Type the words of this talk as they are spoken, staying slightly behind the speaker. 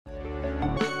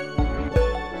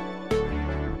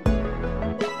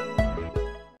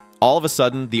All of a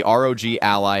sudden, the ROG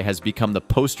Ally has become the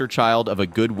poster child of a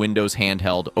good Windows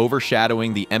handheld,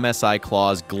 overshadowing the MSI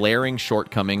Claw's glaring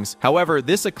shortcomings. However,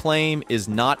 this acclaim is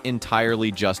not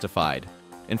entirely justified.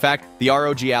 In fact, the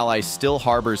ROG Ally still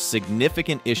harbors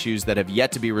significant issues that have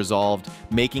yet to be resolved,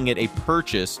 making it a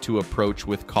purchase to approach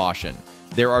with caution.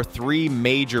 There are three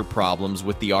major problems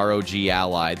with the ROG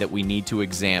Ally that we need to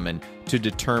examine to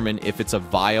determine if it's a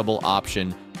viable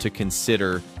option to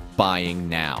consider buying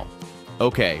now.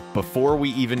 Okay, before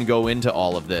we even go into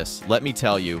all of this, let me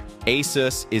tell you,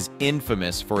 Asus is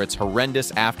infamous for its horrendous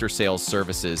after-sales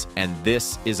services, and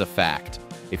this is a fact.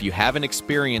 If you haven't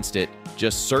experienced it,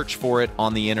 just search for it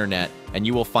on the internet, and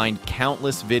you will find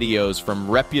countless videos from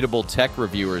reputable tech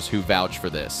reviewers who vouch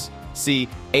for this. See,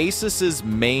 Asus's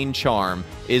main charm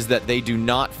is that they do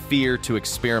not fear to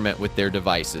experiment with their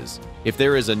devices. If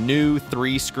there is a new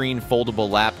 3-screen foldable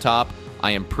laptop,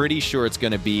 I am pretty sure it's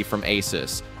going to be from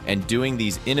Asus, and doing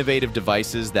these innovative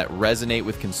devices that resonate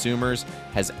with consumers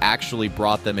has actually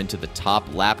brought them into the top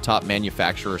laptop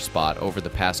manufacturer spot over the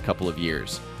past couple of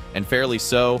years. And fairly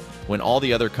so, when all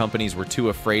the other companies were too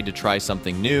afraid to try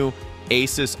something new,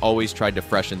 Asus always tried to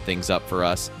freshen things up for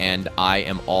us, and I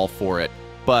am all for it.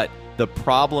 But the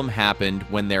problem happened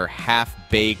when their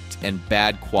half-baked and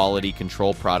bad quality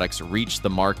control products reached the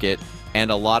market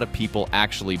and a lot of people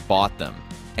actually bought them.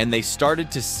 And they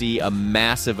started to see a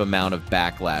massive amount of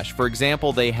backlash. For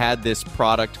example, they had this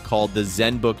product called the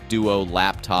ZenBook Duo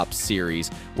Laptop Series,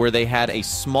 where they had a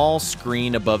small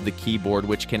screen above the keyboard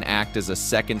which can act as a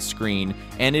second screen,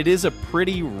 and it is a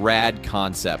pretty rad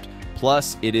concept.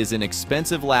 Plus, it is an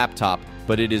expensive laptop,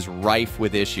 but it is rife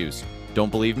with issues.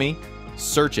 Don't believe me?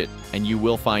 Search it, and you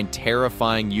will find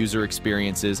terrifying user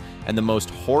experiences, and the most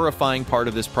horrifying part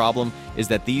of this problem is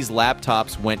that these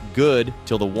laptops went good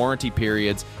till the warranty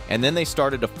periods, and then they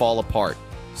started to fall apart.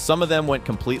 Some of them went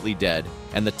completely dead,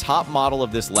 and the top model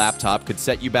of this laptop could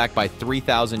set you back by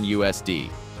 $3,000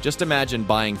 USD. Just imagine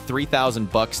buying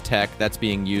 $3,000 tech that's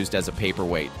being used as a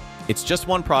paperweight. It's just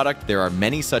one product, there are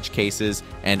many such cases,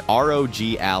 and ROG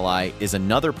Ally is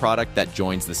another product that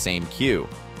joins the same queue.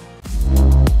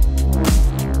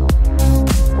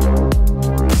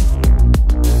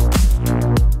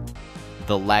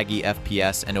 The laggy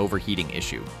FPS and overheating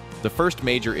issue. The first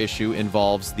major issue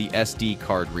involves the SD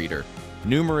card reader.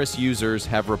 Numerous users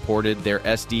have reported their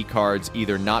SD cards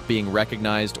either not being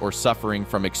recognized or suffering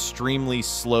from extremely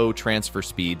slow transfer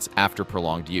speeds after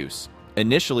prolonged use.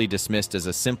 Initially dismissed as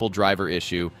a simple driver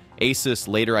issue, Asus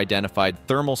later identified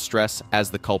thermal stress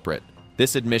as the culprit.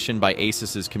 This admission by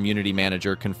Asus's community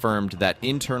manager confirmed that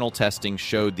internal testing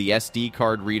showed the SD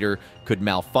card reader could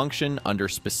malfunction under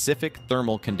specific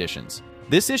thermal conditions.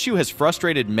 This issue has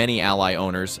frustrated many Ally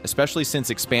owners, especially since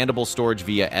expandable storage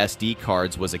via SD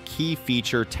cards was a key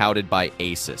feature touted by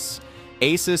Asus.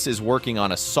 Asus is working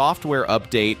on a software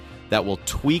update that will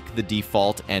tweak the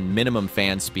default and minimum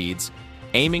fan speeds,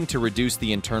 aiming to reduce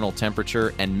the internal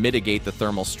temperature and mitigate the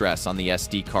thermal stress on the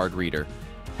SD card reader.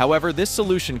 However, this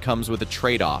solution comes with a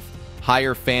trade-off.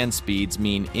 Higher fan speeds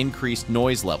mean increased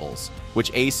noise levels,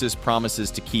 which Asus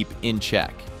promises to keep in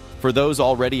check. For those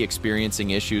already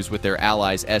experiencing issues with their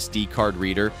Ally's SD card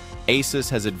reader, Asus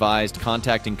has advised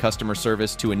contacting customer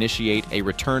service to initiate a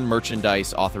Return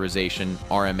Merchandise Authorization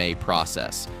 (RMA)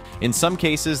 process. In some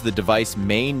cases, the device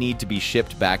may need to be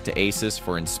shipped back to Asus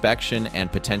for inspection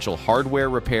and potential hardware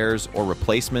repairs or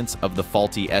replacements of the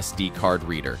faulty SD card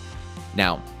reader.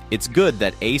 Now, it's good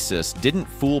that Asus didn't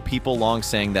fool people long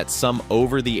saying that some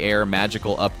over-the-air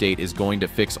magical update is going to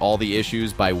fix all the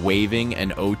issues by waiving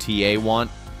an OTA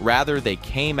want. Rather, they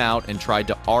came out and tried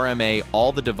to RMA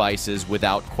all the devices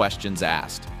without questions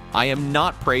asked. I am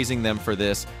not praising them for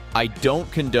this. I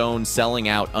don't condone selling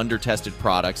out under-tested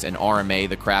products and RMA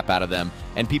the crap out of them,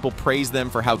 and people praise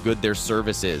them for how good their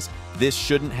service is. This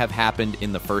shouldn't have happened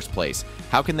in the first place.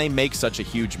 How can they make such a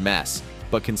huge mess?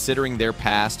 But considering their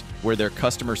past, where their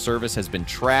customer service has been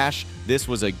trash, this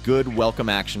was a good welcome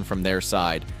action from their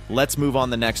side. Let's move on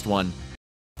to the next one.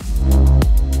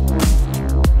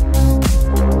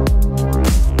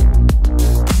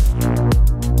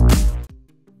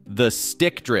 The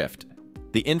stick drift.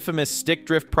 The infamous stick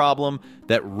drift problem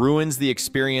that ruins the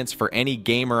experience for any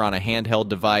gamer on a handheld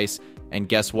device, and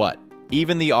guess what?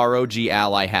 Even the ROG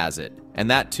Ally has it. And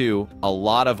that too, a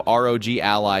lot of ROG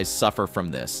Allies suffer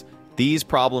from this. These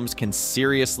problems can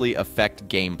seriously affect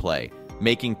gameplay,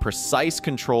 making precise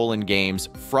control in games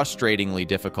frustratingly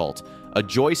difficult. A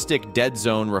joystick dead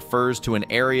zone refers to an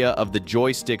area of the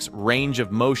joystick's range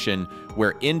of motion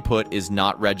where input is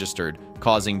not registered,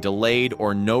 causing delayed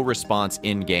or no response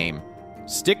in-game.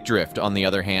 Stick drift, on the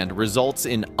other hand, results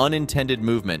in unintended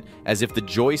movement, as if the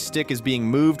joystick is being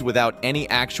moved without any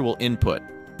actual input.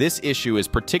 This issue is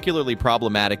particularly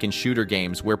problematic in shooter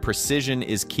games where precision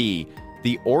is key.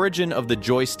 The origin of the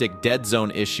joystick dead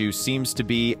zone issue seems to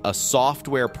be a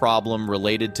software problem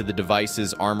related to the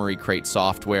device's Armory Crate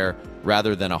software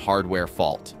rather than a hardware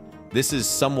fault. This is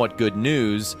somewhat good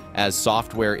news, as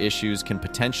software issues can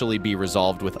potentially be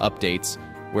resolved with updates,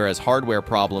 whereas hardware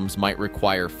problems might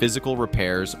require physical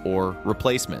repairs or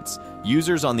replacements.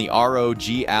 Users on the ROG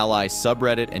Ally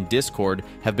subreddit and Discord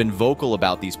have been vocal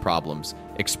about these problems,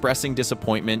 expressing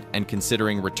disappointment and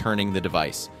considering returning the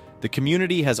device. The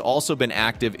community has also been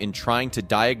active in trying to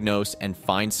diagnose and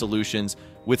find solutions,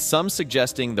 with some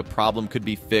suggesting the problem could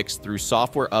be fixed through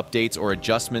software updates or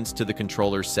adjustments to the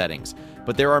controller's settings.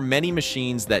 But there are many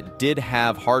machines that did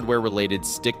have hardware-related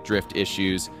stick drift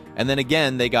issues, and then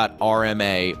again they got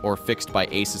RMA, or fixed by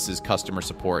Asus's customer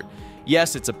support.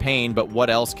 Yes, it's a pain, but what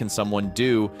else can someone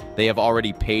do? They have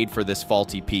already paid for this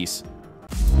faulty piece.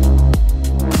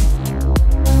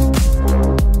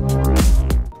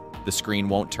 The screen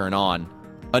won't turn on.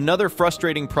 Another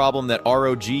frustrating problem that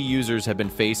ROG users have been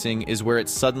facing is where it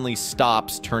suddenly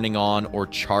stops turning on or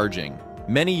charging.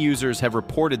 Many users have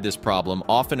reported this problem,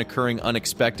 often occurring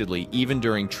unexpectedly, even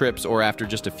during trips or after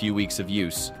just a few weeks of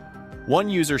use. One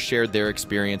user shared their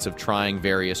experience of trying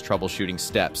various troubleshooting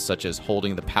steps, such as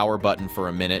holding the power button for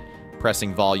a minute,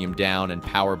 pressing volume down and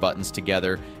power buttons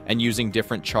together, and using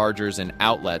different chargers and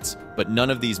outlets, but none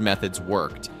of these methods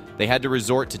worked. They had to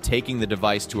resort to taking the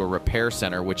device to a repair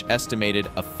center, which estimated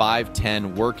a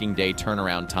 5-10 working day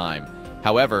turnaround time.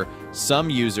 However,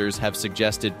 some users have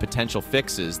suggested potential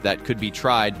fixes that could be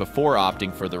tried before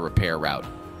opting for the repair route.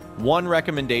 One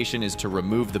recommendation is to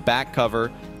remove the back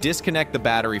cover, disconnect the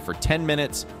battery for 10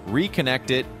 minutes, reconnect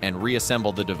it, and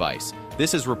reassemble the device.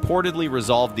 This has reportedly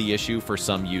resolved the issue for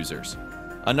some users.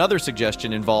 Another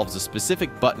suggestion involves a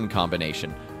specific button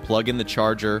combination. Plug in the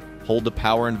charger, hold the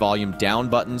power and volume down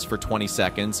buttons for 20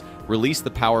 seconds, release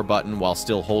the power button while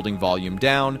still holding volume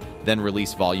down, then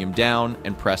release volume down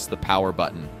and press the power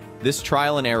button. This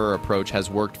trial and error approach has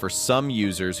worked for some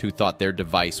users who thought their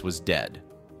device was dead.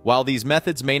 While these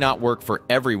methods may not work for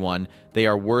everyone, they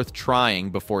are worth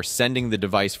trying before sending the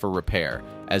device for repair,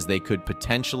 as they could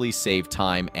potentially save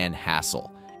time and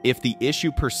hassle. If the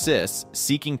issue persists,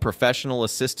 seeking professional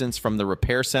assistance from the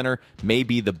repair center may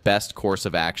be the best course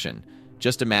of action.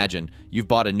 Just imagine, you've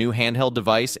bought a new handheld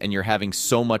device and you're having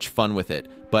so much fun with it,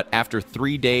 but after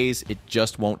 3 days, it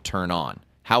just won't turn on.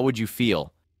 How would you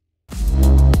feel?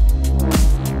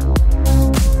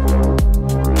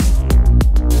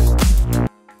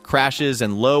 Crashes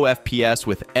and low FPS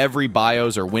with every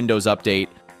BIOS or Windows update.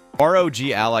 ROG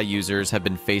Ally users have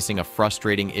been facing a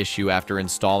frustrating issue after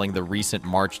installing the recent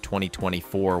March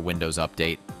 2024 Windows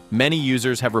update. Many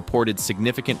users have reported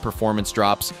significant performance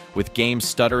drops, with games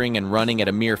stuttering and running at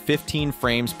a mere 15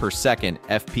 frames per second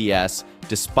FPS,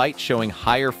 despite showing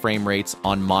higher frame rates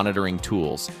on monitoring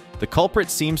tools. The culprit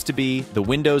seems to be the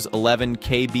Windows 11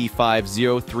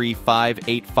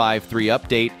 KB50358553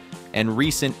 update and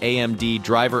recent AMD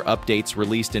driver updates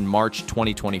released in March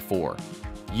 2024.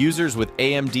 Users with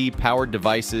AMD-powered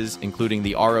devices, including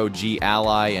the ROG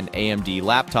Ally and AMD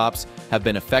laptops, have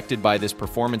been affected by this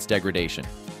performance degradation.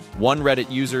 One Reddit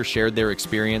user shared their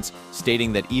experience,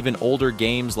 stating that even older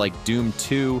games like Doom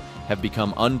 2 have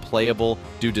become unplayable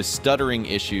due to stuttering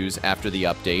issues after the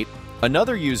update.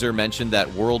 Another user mentioned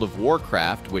that World of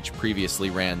Warcraft, which previously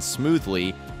ran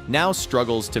smoothly, now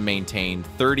struggles to maintain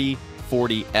 30-40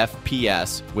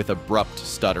 FPS with abrupt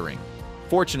stuttering.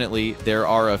 Fortunately, there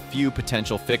are a few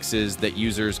potential fixes that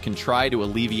users can try to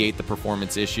alleviate the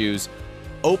performance issues.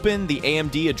 Open the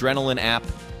AMD Adrenalin app,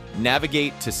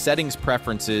 navigate to Settings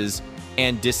Preferences,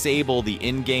 and disable the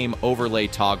in-game overlay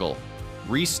toggle.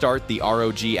 Restart the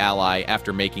ROG Ally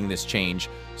after making this change.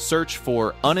 Search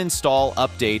for Uninstall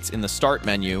Updates in the Start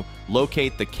menu,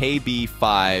 locate the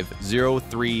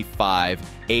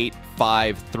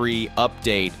KB50358553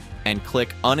 update, and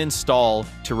click Uninstall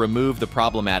to remove the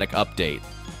problematic update.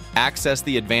 Access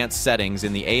the advanced settings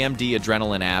in the AMD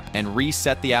Adrenalin app and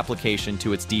reset the application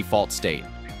to its default state.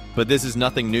 But this is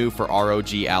nothing new for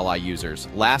ROG Ally users.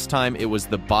 Last time it was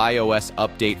the BIOS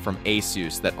update from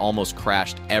Asus that almost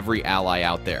crashed every Ally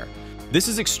out there. This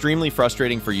is extremely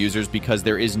frustrating for users because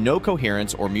there is no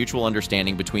coherence or mutual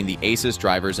understanding between the Asus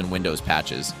drivers and Windows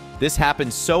patches. This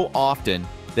happens so often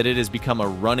that it has become a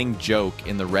running joke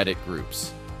in the Reddit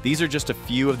groups. These are just a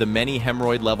few of the many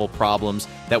hemorrhoid-level problems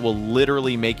that will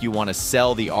literally make you want to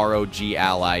sell the ROG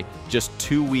Ally just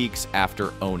 2 weeks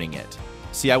after owning it.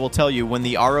 See, I will tell you, when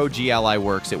the ROG Ally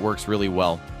works, it works really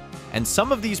well. and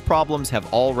some of these problems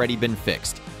have already been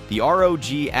fixed. The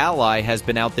ROG Ally has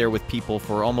been out there with people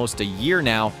for almost a year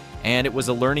now, and it was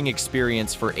a learning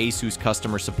experience for Asus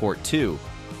customer support too.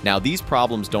 Now, these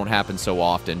problems don't happen so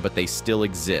often, but they still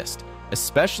exist.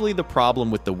 Especially the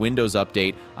problem with the Windows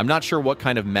update. I'm not sure what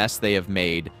kind of mess they have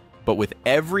made, but with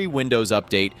every Windows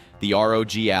update, the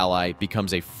ROG Ally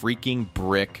becomes a freaking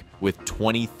brick with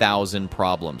 20,000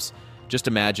 problems. Just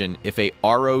imagine if a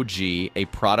ROG, a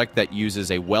product that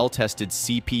uses a well-tested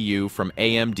CPU from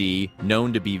AMD,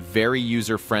 known to be very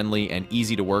user-friendly and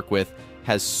easy to work with,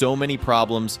 has so many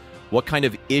problems. What kind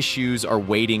of issues are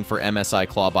waiting for MSI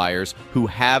Claw buyers who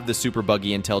have the super buggy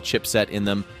Intel chipset in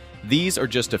them? These are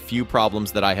just a few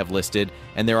problems that I have listed,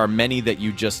 and there are many that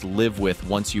you just live with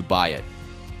once you buy it.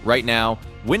 Right now,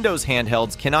 Windows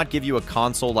handhelds cannot give you a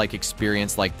console-like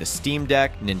experience like the Steam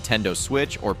Deck, Nintendo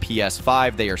Switch, or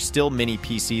PS5. They are still mini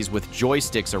PCs with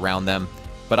joysticks around them,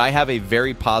 but I have a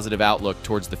very positive outlook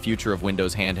towards the future of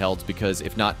Windows handhelds because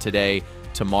if not today,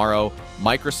 tomorrow,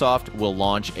 Microsoft will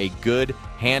launch a good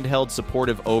handheld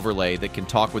supportive overlay that can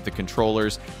talk with the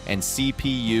controllers and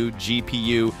CPU,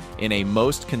 GPU in a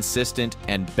most consistent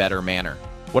and better manner.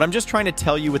 What I'm just trying to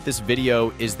tell you with this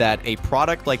video is that a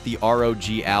product like the ROG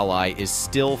Ally is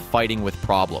still fighting with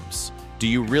problems. Do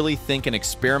you really think an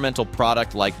experimental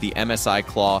product like the MSI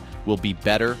Claw will be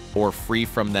better or free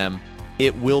from them?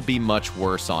 It will be much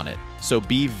worse on it. So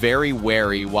be very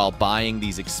wary while buying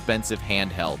these expensive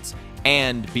handhelds,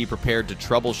 and be prepared to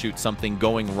troubleshoot something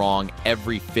going wrong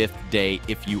every 5th day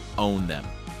if you own them.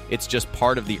 It's just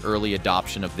part of the early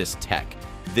adoption of this tech.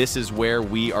 This is where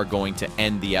we are going to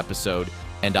end the episode,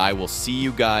 and I will see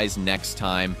you guys next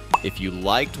time. If you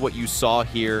liked what you saw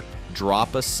here,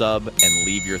 drop a sub and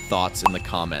leave your thoughts in the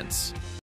comments.